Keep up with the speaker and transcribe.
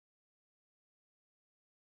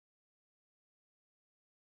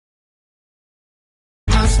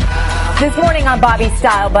This morning on Bobby's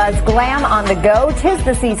Style Buzz, glam on the go. 'Tis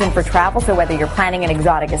the season for travel, so whether you're planning an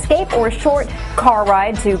exotic escape or a short car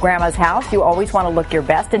ride to Grandma's house, you always want to look your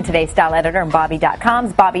best. And today's style editor on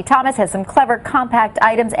Bobby.com's Bobby Thomas has some clever, compact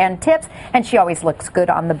items and tips, and she always looks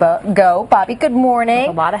good on the go. Bobby, good morning. With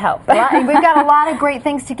a lot of help. We've got a lot of great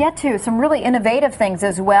things to get to, some really innovative things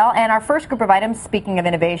as well. And our first group of items, speaking of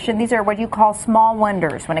innovation, these are what you call small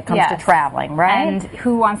wonders when it comes to traveling, right? And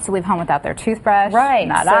who wants to leave home without their toothbrush? Right.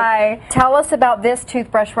 Not so I. Tell us about this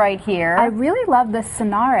toothbrush right here. I really love this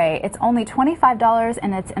Cenoire. It's only $25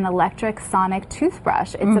 and it's an electric sonic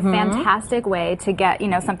toothbrush. It's a fantastic way to get,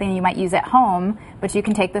 something you might use at home, but you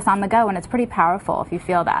can take this on the go, and it's pretty powerful if you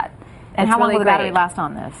feel that. And how long will the battery last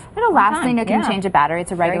on this? It'll last, you can change a battery.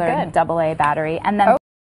 It's a regular AA battery. And then